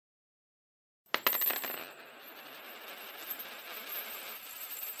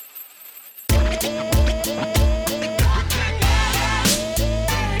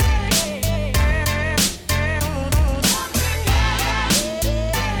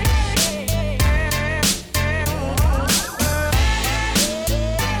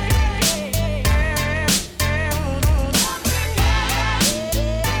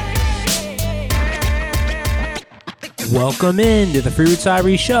Welcome in to the Free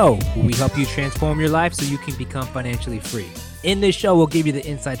Retiree Show, where we help you transform your life so you can become financially free. In this show, we'll give you the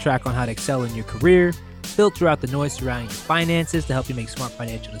inside track on how to excel in your career, filter out the noise surrounding your finances to help you make smart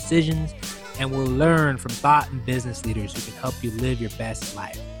financial decisions, and we'll learn from thought and business leaders who can help you live your best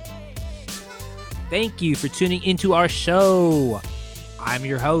life. Thank you for tuning into our show. I'm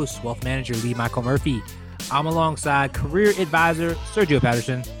your host, Wealth Manager Lee Michael Murphy. I'm alongside career advisor Sergio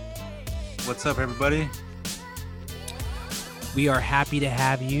Patterson. What's up, everybody? We are happy to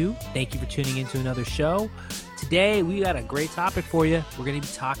have you. Thank you for tuning into another show. Today, we got a great topic for you. We're going to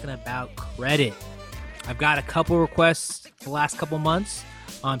be talking about credit. I've got a couple requests the last couple months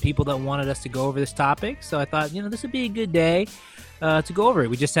on people that wanted us to go over this topic. So I thought, this would be a good day to go over it.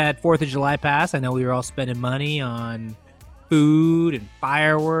 We just had 4th of July pass. I know we were all spending money on food and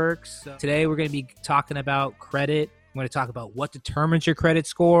fireworks. So today, we're going to be talking about credit. I'm going to talk about what determines your credit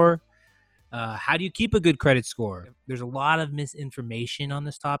score. How do you keep a good credit score? There's a lot of misinformation on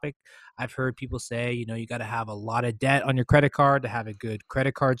this topic. I've heard people say, you got to have a lot of debt on your credit card to have a good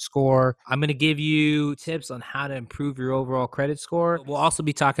credit card score. I'm going to give you tips on how to improve your overall credit score. We'll also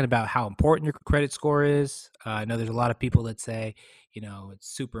be talking about how important your credit score is. I know there's a lot of people that say, it's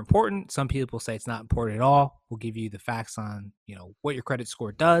super important. Some people say it's not important at all. We'll give you the facts on, what your credit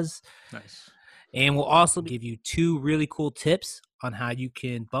score does. Nice. And we'll also give you 2 really cool tips on how you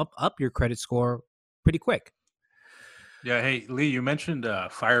can bump up your credit score pretty quick. Yeah. Hey, Lee, you mentioned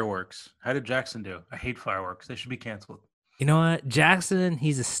fireworks. How did Jackson do? I hate fireworks. They should be canceled. You know what? Jackson,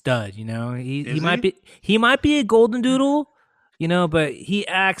 he's a stud, he might be a golden doodle, but he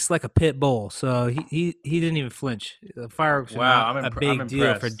acts like a pit bull. So he didn't even flinch. The fireworks are not a big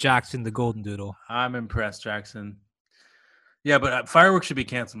deal for Jackson, the golden doodle. I'm impressed, Jackson. Yeah, but fireworks should be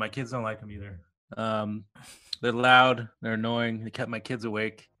canceled. My kids don't like them either. They're loud, they're annoying. They kept my kids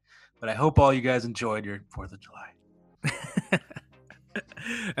awake. But I hope all you guys enjoyed your 4th of July.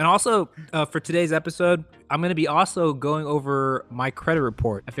 And also, for today's episode, I'm going to be also going over my credit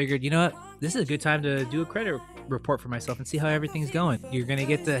report. I figured, this is a good time to do a credit report for myself and see how everything's going. You're going to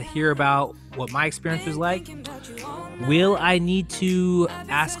get to hear about what my experience was like. Will I need to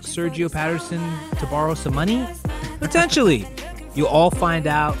ask Sergio Patterson to borrow some money? Potentially. You'll all find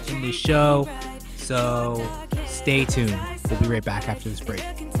out in this show. So stay tuned. We'll be right back after this break.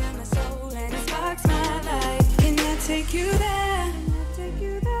 Take you there,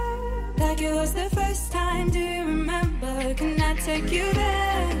 like it was the first time. Do you remember? Can I take you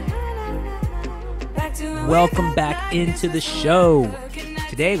there? Welcome back into the show.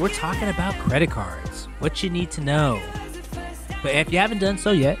 Today we're talking about credit cards, what you need to know. But if you haven't done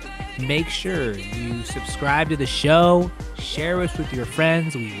so yet, make sure you subscribe to the show, share us with your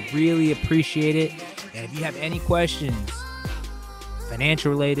friends. We really appreciate it. And if you have any questions,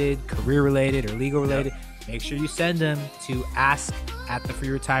 financial related, career related, or legal related, make sure you send them to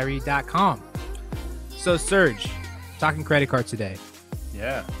ask@thefreeretiree.com. So, Serge, talking credit cards today.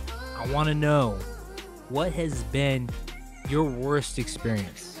 Yeah. I want to know, what has been your worst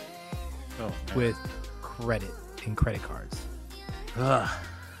experience with credit and credit cards?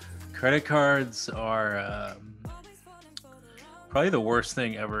 Credit cards are probably the worst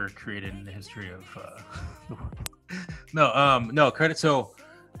thing ever created in the history of no credit. So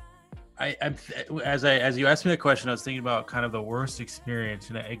as you asked me the question, I was thinking about kind of the worst experience,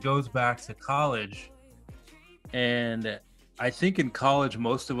 and it goes back to college. And I think in college,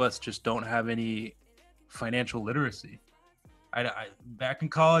 most of us just don't have any financial literacy. I back in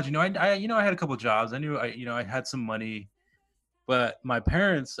college, I had a couple of jobs. I knew I had some money, but my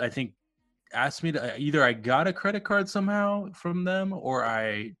parents, I think, asked me to either I got a credit card somehow from them or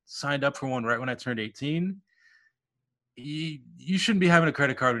I signed up for one right when I turned 18. You shouldn't be having a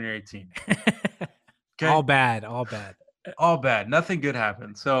credit card when you're 18. Okay? All bad. Nothing good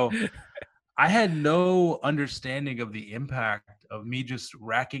happened. So I had no understanding of the impact of me just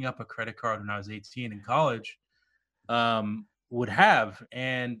racking up a credit card when I was 18 in college would have.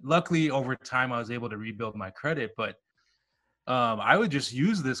 And luckily over time I was able to rebuild my credit, but I would just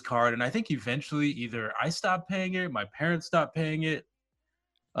use this card, and I think eventually either I stopped paying it, my parents stopped paying it.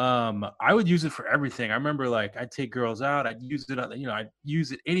 I would use it for everything. I remember I'd take girls out, I'd use it, I'd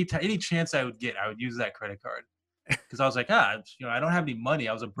use it any chance I would get. I would use that credit card because I was like, I don't have any money.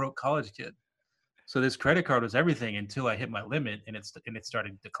 I was a broke college kid, so this credit card was everything until I hit my limit, and it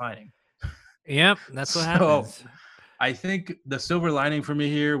started declining. Yep, that's what happens. I think the silver lining for me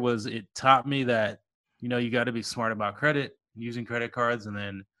here was it taught me that you got to be smart about credit, using credit cards. And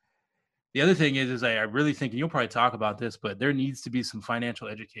then the other thing is I really think, and you'll probably talk about this, but there needs to be some financial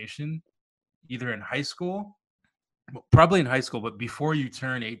education either in high school, probably in high school, but before you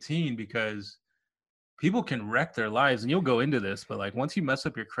turn 18, because people can wreck their lives, and you'll go into this, but like once you mess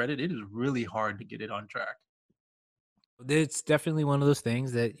up your credit, it is really hard to get it on track. It's definitely one of those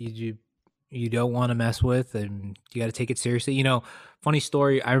things that you don't want to mess with, and you got to take it seriously. Funny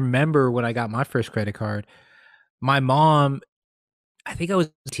story. I remember when I got my first credit card, my mom, I think I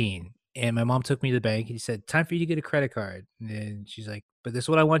was 18, and my mom took me to the bank and she said, "Time for you to get a credit card." And she's like, "But this is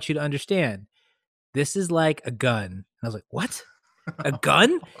what I want you to understand. This is like a gun." And I was like, "What? A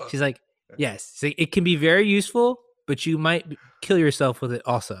gun?" She's like, "Yes. So it can be very useful, but you might kill yourself with it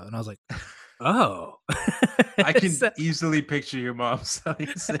also." And I was like, "Oh." I can easily picture your mom saying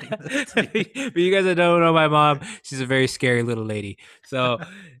that to me. But you guys that don't know my mom, she's a very scary little lady. So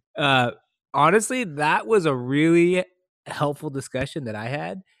honestly, that was a really helpful discussion that I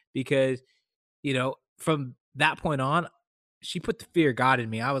had because, from that point on, she put the fear of God in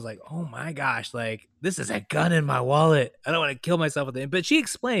me. I was like, oh my gosh, like this is a gun in my wallet. I don't want to kill myself with it. But she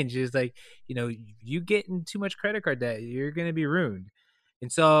explained, she's like, you get in too much credit card debt, you're going to be ruined.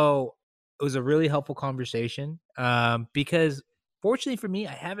 And so it was a really helpful conversation because fortunately for me,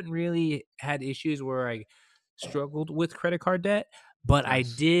 I haven't really had issues where I struggled with credit card debt, but I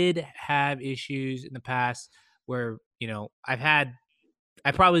Nice. did have issues in the past where,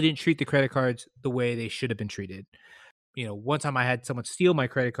 I probably didn't treat the credit cards the way they should have been treated. One time I had someone steal my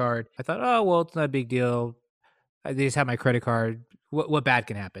credit card. I thought, oh, well, it's not a big deal. They just have my credit card. What bad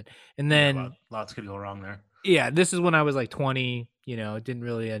can happen? And Yeah, then, lots could go wrong there. yeah, this is when I was like 20, didn't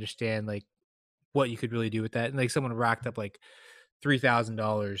really understand like what you could really do with that. And like someone racked up like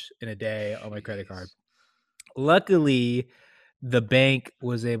 $3,000 in a day on my credit card. Luckily, the bank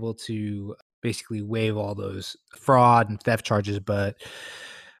was able to basically waive all those fraud and theft charges, but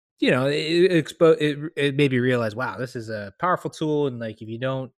it made me realize, wow, this is a powerful tool, and like if you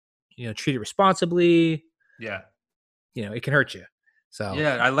don't, treat it responsibly, Yeah. It can hurt you. So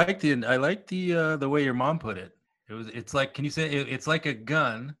Yeah, I like the way your mom put it. It's like, can you say it's like a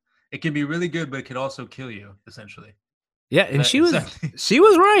gun? It can be really good, but it could also kill you, essentially. yeah, and she was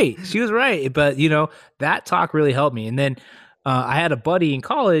right. She was right. But that talk really helped me. And then I had a buddy in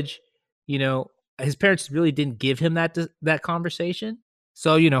college. His parents really didn't give him that conversation.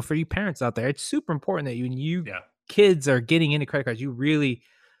 So for you parents out there, it's super important that you Yeah. kids are getting into credit cards, you really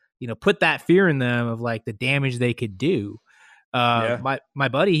put that fear in them of like the damage they could do. Yeah. My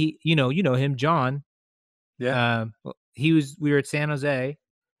buddy, you know him, John. Yeah. We were at San Jose.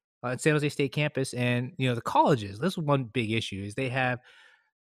 At San Jose State campus, and the colleges. This is one big issue: is they have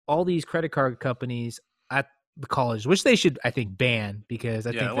all these credit card companies at the college, which they should, I think, ban because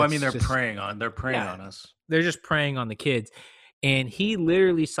I think. Well, I mean, they're preying on us. They're just preying on the kids, and he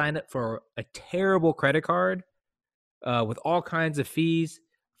literally signed up for a terrible credit card with all kinds of fees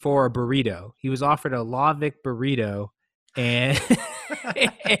for a burrito. He was offered a Lavic burrito, and,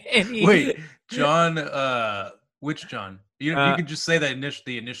 Wait, John. Which John? You can just say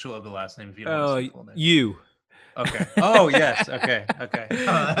the initial of the last name if you don't want to say the full name. You. Okay. Oh yes. Okay.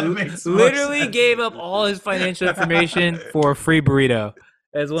 That makes more Literally sense. gave up all his financial information for a free burrito.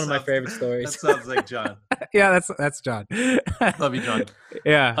 That's one of my favorite stories. That sounds like John. Yeah, that's John. Love you, John.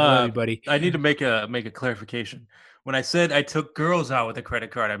 Yeah, love you, buddy. I need to make a clarification. When I said I took girls out with a credit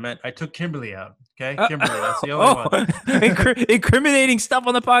card, I meant I took Kimberly out. Okay, Kimberly, that's the only one. Incriminating stuff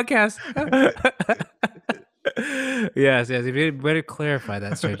on the podcast. Yes. You better clarify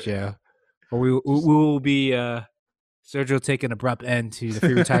that, Sergio, or we will be Sergio will take an abrupt end to the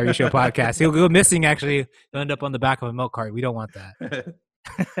Free Retiree Show podcast. He'll go missing. Actually, he'll end up on the back of a milk cart. We don't want that.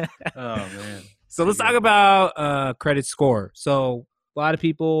 Oh man. So let's talk about credit score. So a lot of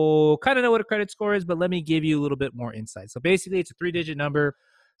people kind of know what a credit score is, but let me give you a little bit more insight. So basically, it's a 3-digit number.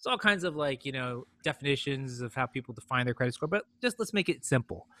 It's all kinds of definitions of how people define their credit score, but just let's make it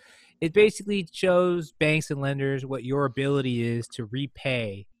simple. It basically shows banks and lenders what your ability is to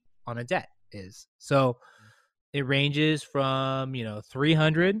repay on a debt is. So it ranges from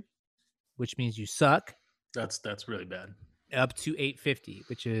 300, which means you suck. That's really bad. Up to 850,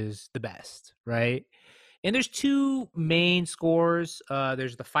 which is the best, right? And there's two main scores.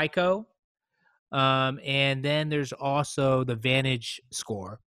 There's the FICO, and then there's also the Vantage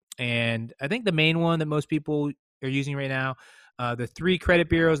score. And I think the main one that most people are using right now, the three credit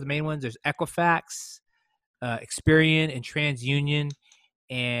bureaus, the main ones, there's Equifax, Experian, and TransUnion.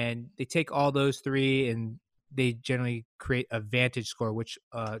 And they take all those three and they generally create a Vantage score, which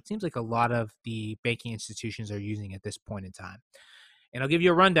it seems like a lot of the banking institutions are using at this point in time. And I'll give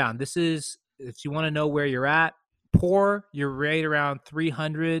you a rundown. This is, if you want to know where you're at, poor, you're right around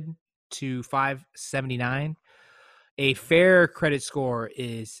 300 to 579. A fair credit score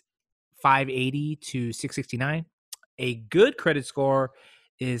is 580 to 669. A good credit score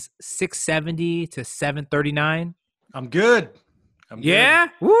is 670 to 739. I'm good. Yeah.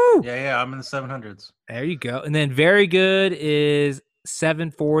 Good. Woo. Yeah. I'm in the 700s. There you go. And then very good is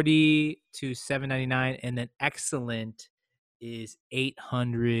 740 to 799. And then excellent is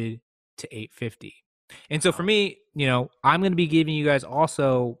 800 to 850. And so for me, I'm going to be giving you guys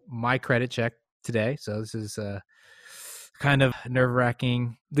also my credit check today. So this is kind of nerve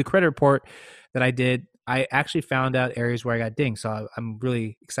wracking. The credit report that I did, I actually found out areas where I got dinged. So I'm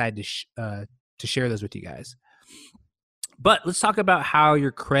really excited to share those with you guys. But let's talk about how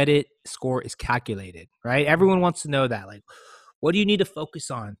your credit score is calculated, right? Everyone wants to know that. Like, what do you need to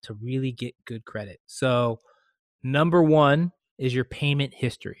focus on to really get good credit? So number one is your payment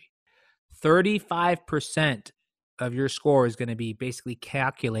history. 35% of your score is going to be basically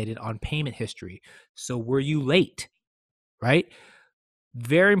calculated on payment history. So were you late, right?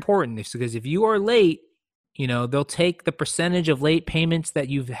 Very important, because if you are late, they'll take the percentage of late payments that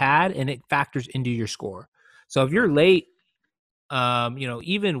you've had and it factors into your score. So if you're late,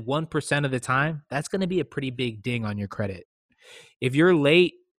 even 1% of the time, that's going to be a pretty big ding on your credit. If you're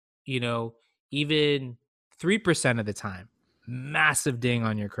late, even 3% of the time, massive ding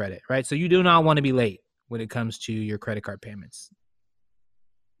on your credit, right? So you do not want to be late when it comes to your credit card payments.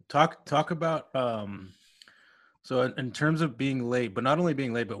 Talk about so in terms of being late, but not only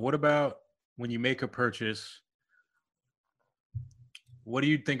being late, but what about when you make a purchase? What do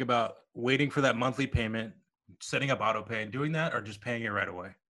you think about waiting for that monthly payment, setting up auto pay and doing that, or just paying it right away?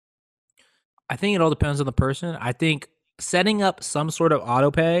 I think it all depends on the person. I think setting up some sort of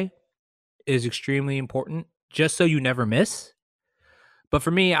auto pay is extremely important, just so you never miss. But for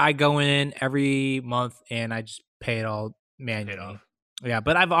me, I go in every month and I just pay it all manually. Yeah,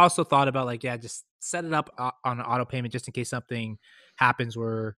 but I've also thought about just set it up on an auto payment just in case something happens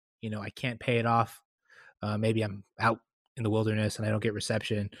where, I can't pay it off. Maybe I'm out in the wilderness and I don't get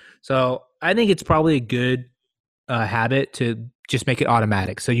reception. So I think it's probably a good habit to just make it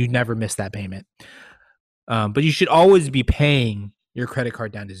automatic so you never miss that payment. But you should always be paying your credit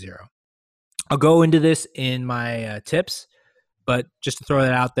card down to zero. I'll go into this in my tips, but just to throw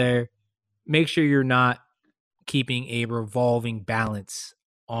that out there, make sure you're not keeping a revolving balance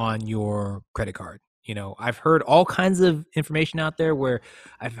on your credit card. I've heard all kinds of information out there where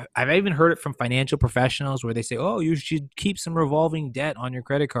I've even heard it from financial professionals where they say, oh, you should keep some revolving debt on your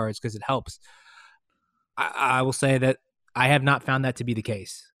credit cards because it helps. I will say that I have not found that to be the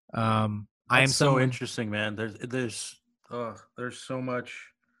case. I am so interesting, man. There's so much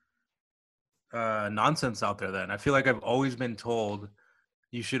nonsense out there. Then I feel like I've always been told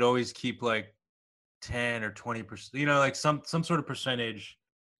you should always keep like 10 or 20%, like some sort of percentage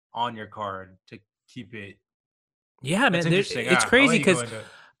on your card to keep it. Yeah, man, it's crazy because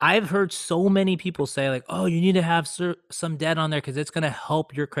I've heard so many people say like, oh, you need to have some debt on there because it's going to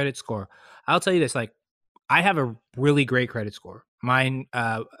help your credit score. I'll tell you this, like, I have a really great credit score. Mine,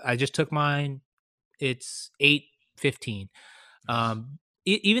 I just took mine. It's 815.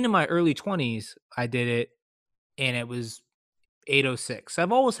 Even in my early 20s, I did it and it was 806.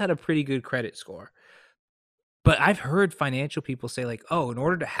 I've always had a pretty good credit score. But I've heard financial people say like, oh, in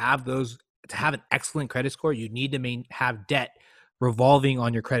order to have an excellent credit score, you need to have debt revolving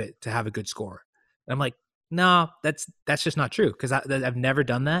on your credit to have a good score. And I'm like, no, that's just not true because I've never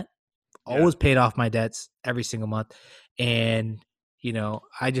done that. Always paid off my debts every single month. And,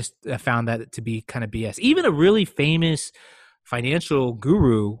 I just found that to be kind of BS. Even a really famous financial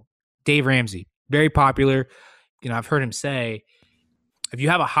guru, Dave Ramsey, very popular. I've heard him say, if you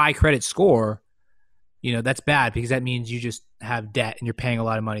have a high credit score, that's bad because that means you just have debt and you're paying a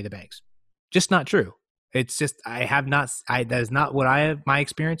lot of money to the banks. Just not true. It's just, that is not what my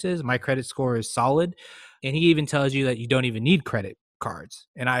experience is. My credit score is solid. And he even tells you that you don't even need credit cards.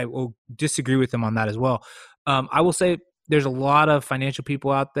 And I will disagree with him on that as well. I will say there's a lot of financial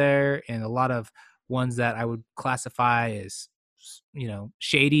people out there and a lot of ones that I would classify as,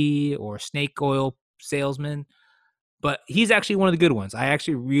 shady or snake oil salesmen. But he's actually one of the good ones. I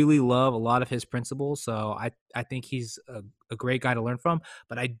actually really love a lot of his principles. So I think he's a great guy to learn from.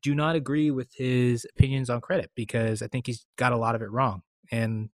 But I do not agree with his opinions on credit because I think he's got a lot of it wrong.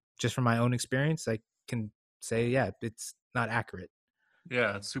 And just from my own experience, I can say, yeah, it's not accurate.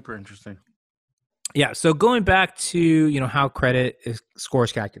 Yeah, it's super interesting. Yeah. So going back to, how credit score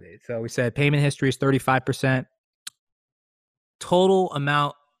is calculated. So we said payment history is 35%. Total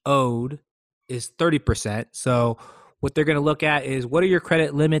amount owed is 30%. So what they're going to look at is what are your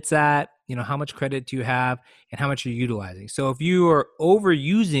credit limits at, how much credit do you have and how much are you utilizing. So if you are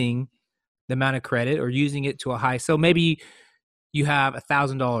overusing the amount of credit or using it to a high, so maybe you have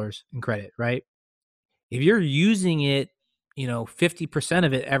 $1,000 in credit, right? If you're using it, 50%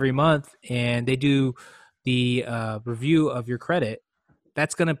 of it every month, and they do the review of your credit,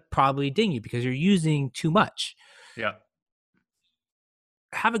 that's going to probably ding you because you're using too much. Yeah.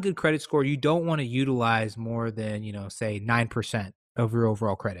 Have a good credit score. You don't want to utilize more than, say 9% of your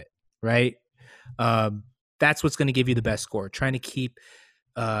overall credit, right? That's what's going to give you the best score. Trying to keep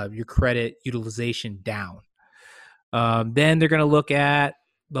your credit utilization down. Then they're going to look at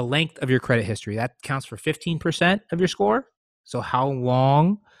the length of your credit history. That counts for 15% of your score. So how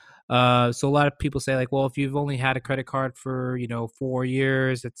long? So a lot of people say like, well, if you've only had a credit card for 4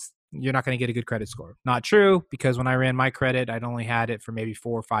 years, you're not going to get a good credit score. Not true, because when I ran my credit, I'd only had it for maybe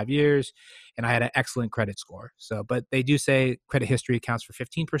 4 or 5 years, and I had an excellent credit score. So, but they do say credit history accounts for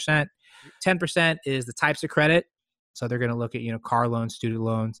 15%. 10% is the types of credit. So they're going to look at car loans, student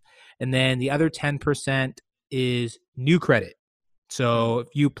loans, and then the other 10% is new credit. So if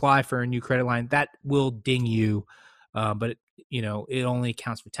you apply for a new credit line, that will ding you, but it only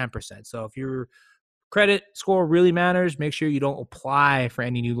counts for 10%. So if your credit score really matters, make sure you don't apply for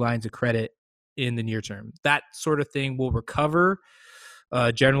any new lines of credit in the near term. That sort of thing will recover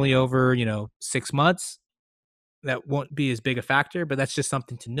generally over 6 months. That won't be as big a factor, but that's just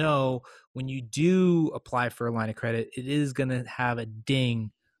something to know. When you do apply for a line of credit, it is going to have a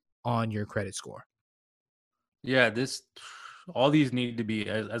ding on your credit score. Yeah, all these need to be,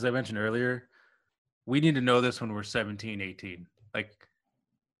 as I mentioned earlier, we need to know this when we're 17, 18. Like,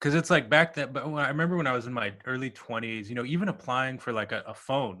 because it's like back then, but I remember when I was in my early 20s, even applying for like a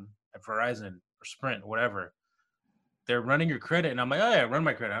phone at Verizon or Sprint, whatever, they're running your credit. And I'm like, oh yeah, run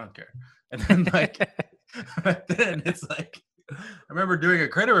my credit. I don't care. And then then it's like, I remember doing a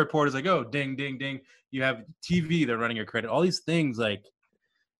credit report. It's like, oh, ding, ding, ding. You have TV, they're running your credit. All these things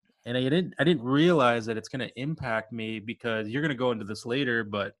and I didn't realize that it's going to impact me, because you're going to go into this later,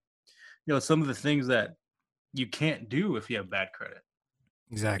 but some of the things that you can't do if you have bad credit.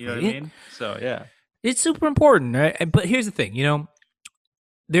 Exactly. You know what I mean? So yeah, it's super important, right? But here's the thing,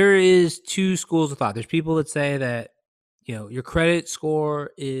 there is two schools of thought. There's people that say that, your credit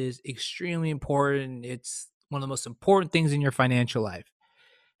score is extremely important. It's one of the most important things in your financial life.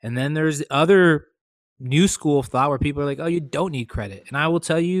 And then there's the other new school of thought where people are like, oh, you don't need credit. And I will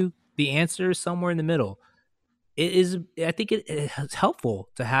tell you, the answer is somewhere in the middle. I think it is helpful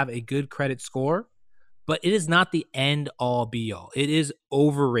to have a good credit score, but it is not the end all be all. It is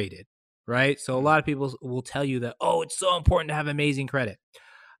overrated, right? So a lot of people will tell you that, oh, it's so important to have amazing credit.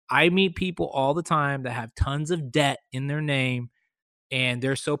 I meet people all the time that have tons of debt in their name, and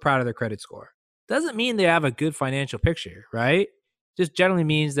they're so proud of their credit score. Doesn't mean they have a good financial picture, right? Just generally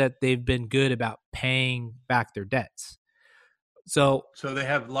means that they've been good about paying back their debts. So they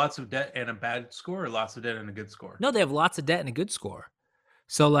have lots of debt and a bad score, or lots of debt and a good score? No, they have lots of debt and a good score.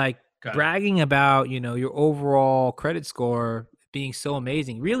 So like bragging about, your overall credit score being so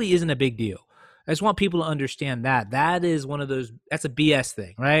amazing really isn't a big deal. I just want people to understand that is one of those, that's a BS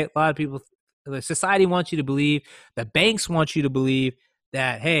thing, right? A lot of people, the society wants you to believe, the banks want you to believe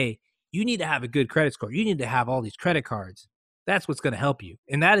that, hey, you need to have a good credit score. You need to have all these credit cards. That's what's going to help you.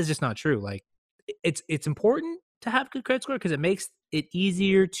 And that is just not true. Like it's important to have good credit score because it makes it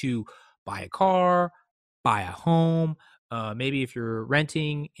easier to buy a car, buy a home. Maybe if you're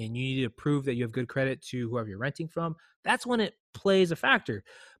renting and you need to prove that you have good credit to whoever you're renting from, that's when it plays a factor.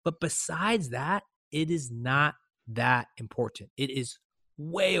 But besides that, it is not that important. It is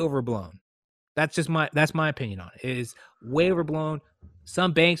way overblown. That's my opinion on it. It is way overblown.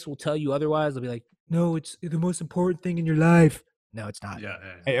 Some banks will tell you otherwise. They'll be like, no, it's the most important thing in your life. No, it's not. Yeah.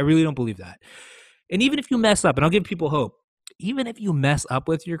 I really don't believe that. And even if you mess up, and I'll give people hope, even if you mess up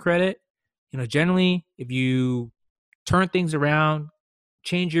with your credit, generally, if you turn things around,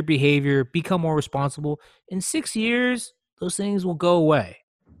 change your behavior, become more responsible, in 6 years, those things will go away,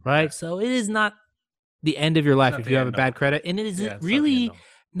 right? Yeah. So it is not the end of your life if you have a bad credit, and it is really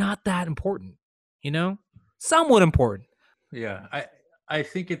not that important, somewhat important. Yeah, I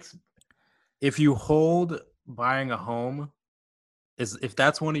think it's, if you hold buying a home, if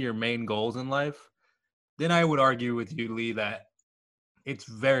that's one of your main goals in life, then I would argue with you, Lee, that it's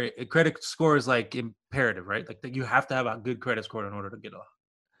a credit score is like imperative, right? Like you have to have a good credit score in order to get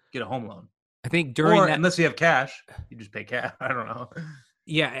a home loan. I think unless you have cash, you just pay cash. I don't know.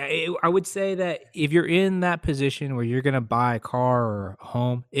 Yeah, I would say that if you're in that position where you're going to buy a car or a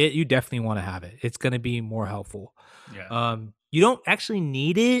home, you definitely want to have it. It's going to be more helpful. Yeah. You don't actually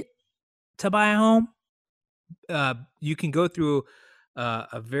need it to buy a home. You can go through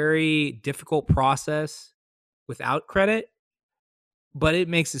a very difficult process without credit, but it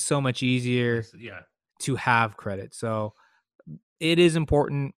makes it so much easier to have credit. So it is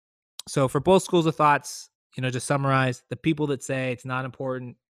important. So for both schools of thoughts, just summarize, the people that say it's not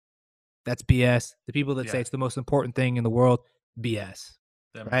important, that's BS. The people that say Yeah. it's the most important thing in the world, BS.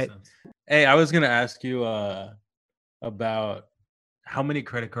 That makes Right? sense. Hey, I was gonna ask you about how many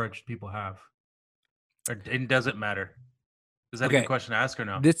credit cards should people have, or it doesn't matter. Is that a Okay. good question to ask or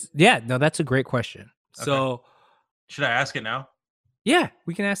no? No, that's a great question. Okay. So Should I ask it now? yeah,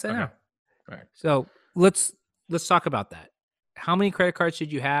 we can ask that Okay. now. All right. So let's talk about that. How many credit cards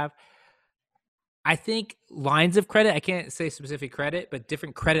should you have? I think lines of credit, I can't say specific credit, but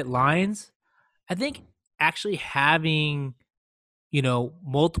different credit lines. I think actually having,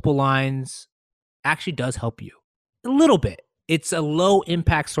 multiple lines actually does help you a little bit. It's a low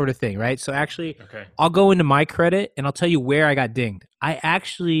impact sort of thing, right? So actually, Okay. I'll go into my credit and I'll tell you where I got dinged. I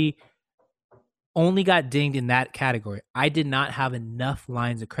actually only got dinged in that category. I did not have enough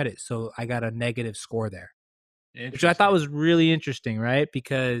lines of credit, so I got a negative score there, which I thought was really interesting, right?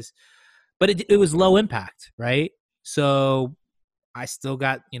 But it was low impact, right? So I still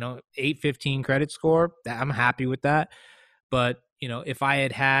got, 815 credit score. I'm happy with that. But, if I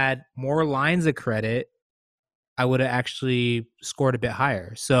had more lines of credit, I would have actually scored a bit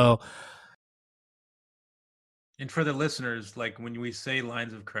higher. So, and for the listeners, like when we say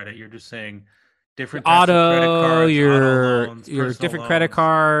lines of credit, you're just saying different types of credit cards, auto loans, your personal different credit loans,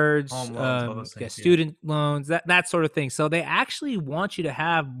 cards, home loans, all those things. student loans, that sort of thing. So they actually want you to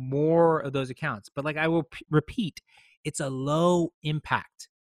have more of those accounts. But like I will repeat, it's a low impact,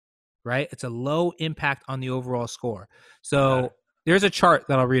 right? It's a low impact on the overall score. So there's a chart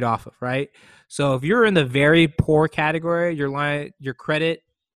that I'll read off of, right? So if you're in the very poor category, your credit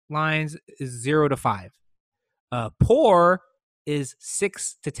lines is 0 to 5. Poor is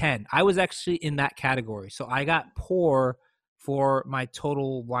 6 to 10. I was actually in that category. So I got poor for my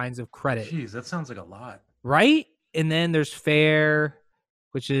total lines of credit. Jeez, that sounds like a lot. Right? And then there's fair,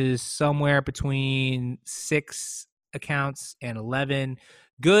 which is somewhere between 6 accounts and 11.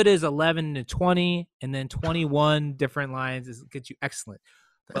 Good is 11 to 20, and then 21 different lines gets you excellent.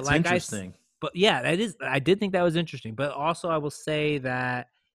 That's interesting. But yeah, that is. I did think that was interesting. But also, I will say that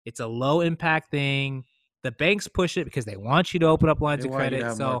it's a low impact thing. The banks push it because they want you to open up lines of credit. You to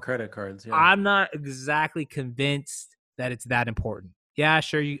have so more credit cards. Yeah. I'm not exactly convinced that it's that important. Yeah,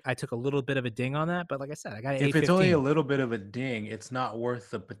 sure. I took a little bit of a ding on that, but like I said, I got an If it's only a little bit of a ding, it's not worth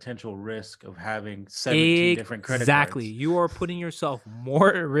the potential risk of having 17 different credit cards. Exactly. You are putting yourself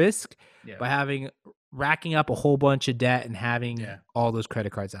more at risk by racking up a whole bunch of debt and having all those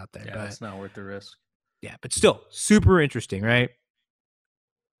credit cards out there. Yeah, but it's not worth the risk. Yeah, but still super interesting, right?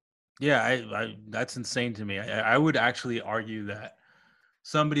 Yeah, I that's insane to me. I would actually argue that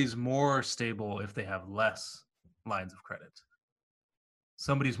somebody's more stable if they have less lines of credit.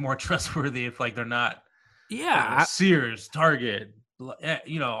 Somebody's more trustworthy if they're not Sears, Target,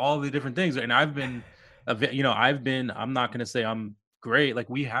 all the different things. And I'm not going to say I'm great. Like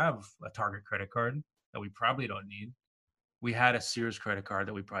we have a Target credit card that we probably don't need. We had a Sears credit card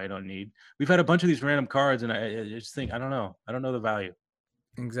that we probably don't need. We've had a bunch of these random cards, and I just think I don't know the value.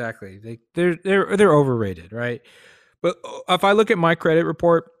 Exactly. They're overrated, right? But if I look at my credit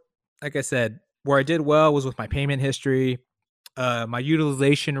report, like I said, where I did well was with my payment history. My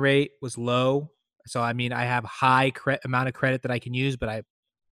utilization rate was low. So, I mean, I have high amount of credit that I can use, but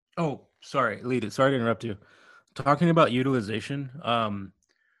Oh, sorry, Lita. Sorry to interrupt you. Talking about utilization,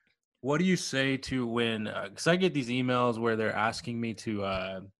 what do you say to when, because I get these emails where they're asking me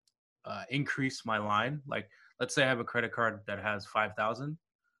to increase my line. Like, let's say I have a credit card that has 5,000.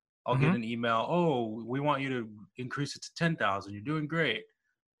 I'll get an email. Oh, we want you to increase it to 10,000. You're doing great.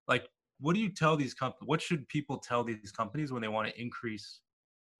 Like, what do you tell these companies? What should people tell these companies when they want to increase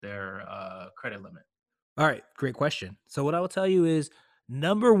their credit limit? All right, great question. So what I will tell you is,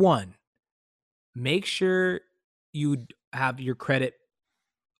 number one, make sure you have your credit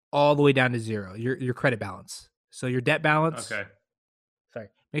all the way down to 0. Your credit balance. So your debt balance. Okay. Sorry.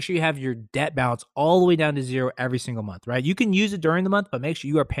 Make sure you have your debt balance all the way down to 0 every single month, right? You can use it during the month, but make sure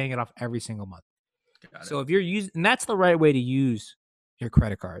you are paying it off every single month. So if you're using, and that's the right way to use your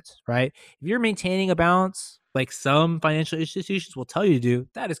credit cards, right? If you're maintaining a balance, like some financial institutions will tell you to do,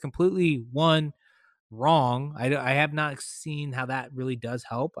 that is completely wrong. I have not seen how that really does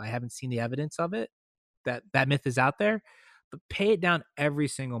help. I haven't seen the evidence of it. That myth is out there, but pay it down every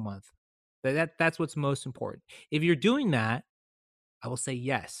single month. That's what's most important. If you're doing that, I will say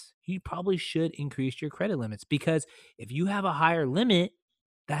yes, you probably should increase your credit limits, because if you have a higher limit,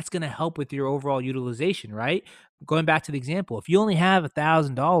 that's going to help with your overall utilization, right? Going back to the example, if you only have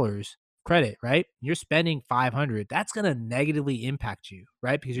 $1,000 credit, right? You're spending 500, that's going to negatively impact you,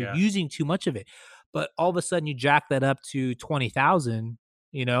 right? Because you're using too much of it. But all of a sudden you jack that up to 20,000,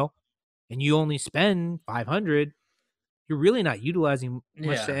 and you only spend 500, you're really not utilizing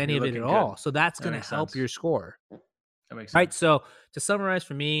much to any you're of it at looking all. good. So that's That going to makes help sense. your score. That makes Right. sense. So to summarize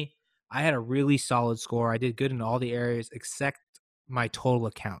for me, I had a really solid score. I did good in all the areas except my total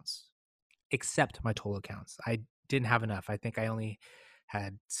accounts. I didn't have enough. I think I only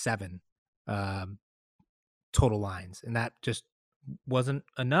had 7 um, total lines, and that just wasn't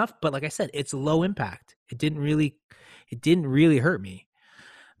enough. But like I said, it's low impact. It didn't really hurt me.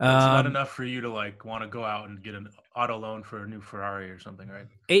 It's not enough for you to like want to go out and get an auto loan for a new Ferrari or something, right?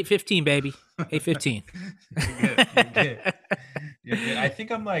 815, baby. 815. You're good. You're good. You're good. I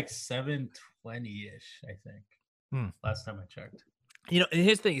think I'm like 720-ish, I think. Last time I checked. You know, and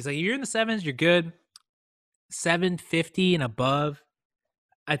here's the thing. It's like you're in the 7s, you're good. 750 and above,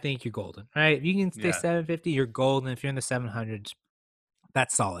 I think you're golden, right? If you can stay 750, you're golden. If you're in the 700s,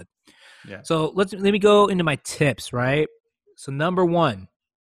 that's solid. Yeah. So let me go into my tips, right? So number 1,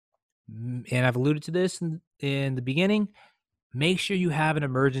 and I've alluded to this in the beginning, make sure you have an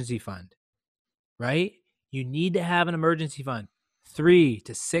emergency fund, right? You need to have an emergency fund, 3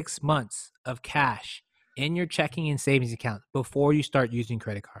 to 6 months of cash in your checking and savings account before you start using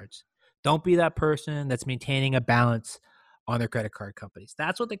credit cards. Don't be that person that's maintaining a balance on their credit card companies.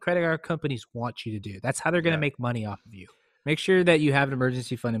 That's what the credit card companies want you to do. That's how they're going to make money off of you. Make sure that you have an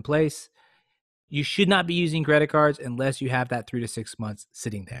emergency fund in place. You should not be using credit cards unless you have that 3 to 6 months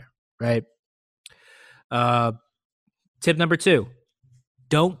sitting there, right? Tip number 2,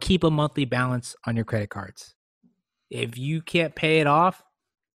 don't keep a monthly balance on your credit cards. If you can't pay it off,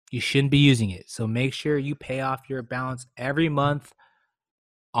 you shouldn't be using it. So make sure you pay off your balance every month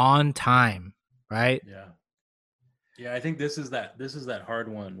on time, right? Yeah. Yeah, I think this is that hard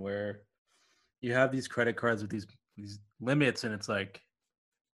one where you have these credit cards with these limits, and it's like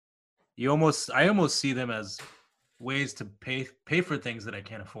I almost see them as ways to pay for things that I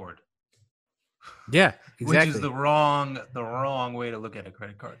can't afford. Yeah, exactly. Which is the wrong way to look at a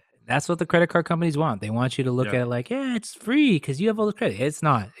credit card. That's what the credit card companies want. They want you to look at it like, yeah, it's free because you have all the credit. It's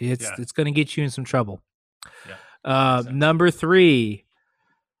not. It's going to get you in some trouble. Yeah. Number 3,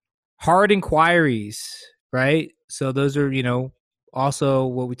 hard inquiries, right? So those are, also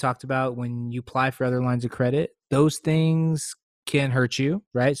what we talked about when you apply for other lines of credit. Those things can hurt you,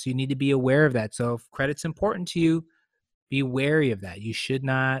 right? So you need to be aware of that. So if credit's important to you, be wary of that. You should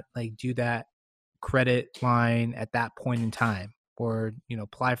not like do that credit line at that point in time, or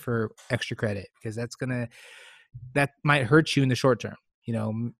apply for extra credit, because that might hurt you in the short term.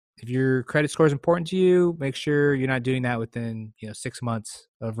 If your credit score is important to you, make sure you're not doing that within 6 months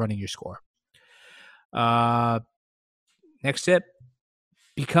of running your score. Next tip,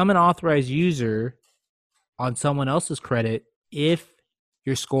 become an authorized user on someone else's credit if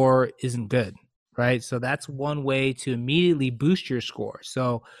your score isn't good, right? So that's one way to immediately boost your score.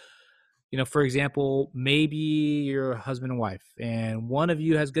 So for example, maybe you're a husband and wife, and one of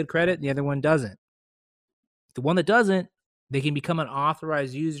you has good credit and the other one doesn't. The one that doesn't, they can become an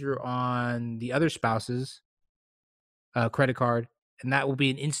authorized user on the other spouse's credit card, and that will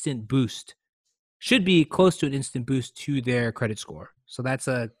be an instant boost. Should be close to an instant boost to their credit score. So that's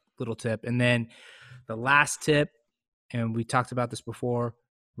a little tip. And then the last tip, and we talked about this before,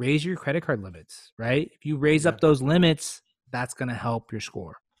 raise your credit card limits, right? If you raise up those limits, that's going to help your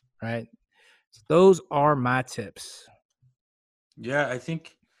score, right? So those are my tips. Yeah, I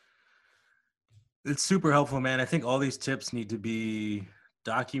think it's super helpful, man. I think all these tips need to be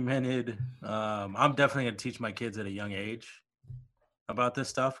documented. I'm definitely going to teach my kids at a young age about this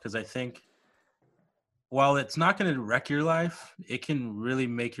stuff, because I think while it's not going to wreck your life, it can really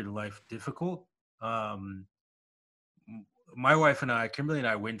make your life difficult. My wife and I, Kimberly and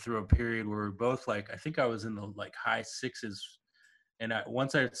I, went through a period where we were both like, I think I was in the like high 6s. And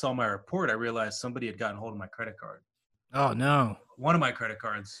once I saw my report, I realized somebody had gotten hold of my credit card. Oh, no. One of my credit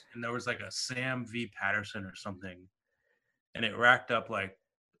cards. And there was like a Sam V. Patterson or something. And it racked up like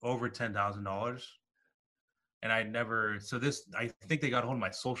over $10,000. And I think they got hold of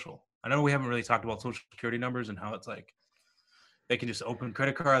my social. I know we haven't really talked about social security numbers and how it's like they can just open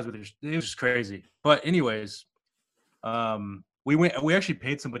credit cards with it was just crazy. But anyways, we actually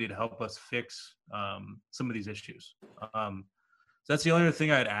paid somebody to help us fix some of these issues. So that's the only other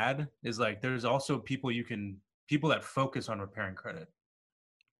thing I'd add is like there's also people that focus on repairing credit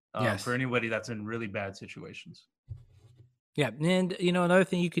for anybody that's in really bad situations. Yeah. And, another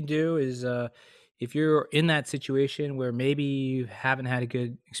thing you can do is if you're in that situation where maybe you haven't had a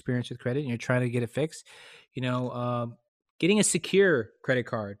good experience with credit and you're trying to get it fixed, getting a secure credit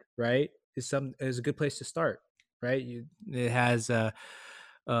card, right, is a good place to start, right? It has a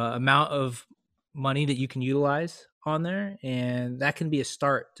amount of money that you can utilize on there, and that can be a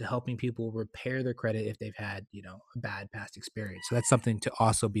start to helping people repair their credit if they've had, a bad past experience. So that's something to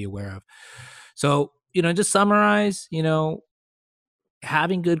also be aware of. So, just summarize,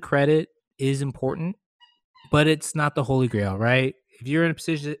 having good credit is important, but it's not the holy grail, right? If you're in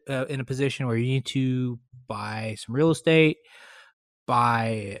a position where you need to buy some real estate,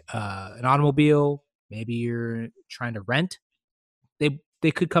 buy an automobile, maybe you're trying to rent, they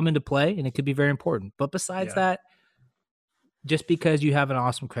could come into play, and it could be very important. But besides that, just because you have an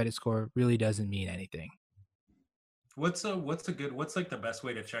awesome credit score really doesn't mean anything. What's like the best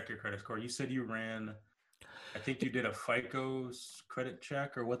way to check your credit score? You said you ran, I think you did a FICO's credit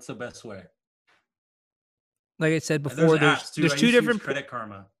check, or what's the best way? Like I said before, there's two different Credit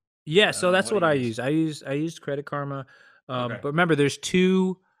Karma. Yeah, so that's what I use. I used Credit Karma, but remember, there's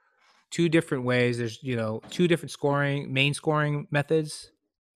two different ways. There's two different main scoring methods.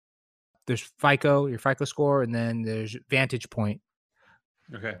 There's FICO, your FICO score, and then there's Vantage Point.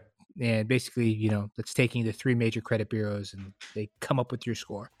 Okay. And basically, that's taking the three major credit bureaus, and they come up with your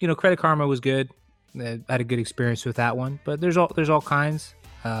score. Credit Karma was good. I had a good experience with that one, but there's all kinds.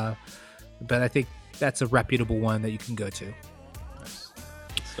 But I think that's a reputable one that you can go to. Nice.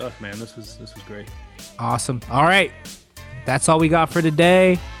 Good stuff, man. This was great. Awesome. All right, that's all we got for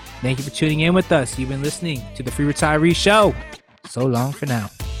today. Thank you for tuning in with us. You've been listening to the Free Retiree Show. So long for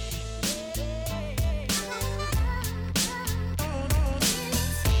now.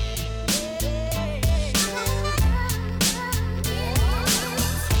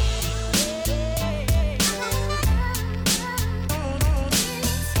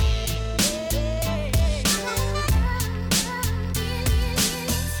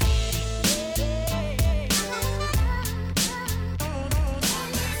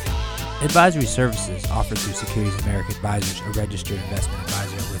 Advisory services offered through Securities America Advisors, a registered investment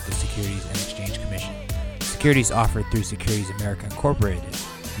advisor with the Securities and Exchange Commission. Securities offered through Securities America Incorporated,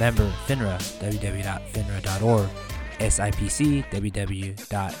 member FINRA, www.finra.org, SIPC,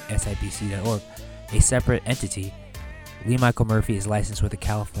 www.sipc.org, a separate entity. Lee Michael Murphy is licensed with the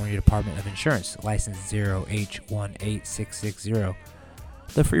California Department of Insurance, license 0H18660.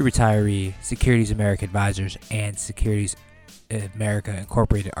 The Free Retiree, Securities America Advisors, and Securities America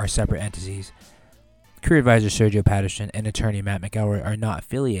Incorporated are separate entities. Career advisor Sergio Patterson and attorney Matt McElroy are not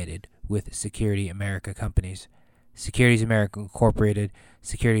affiliated with Security America companies. Securities America Incorporated,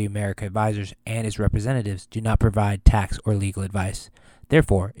 Security America Advisors, and its representatives do not provide tax or legal advice.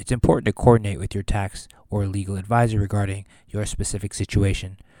 Therefore, it's important to coordinate with your tax or legal advisor regarding your specific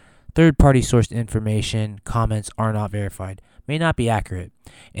situation. Third-party sourced information, comments are not verified, may not be accurate,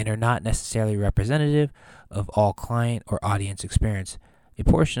 and are not necessarily representative of all client or audience experience. A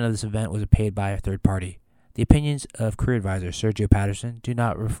portion of this event was paid by a third party. The opinions of career advisor Sergio Patterson do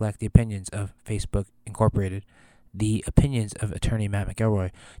not reflect the opinions of Facebook Incorporated. The opinions of attorney Matt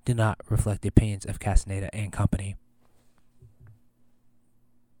McElroy do not reflect the opinions of Castaneda and Company.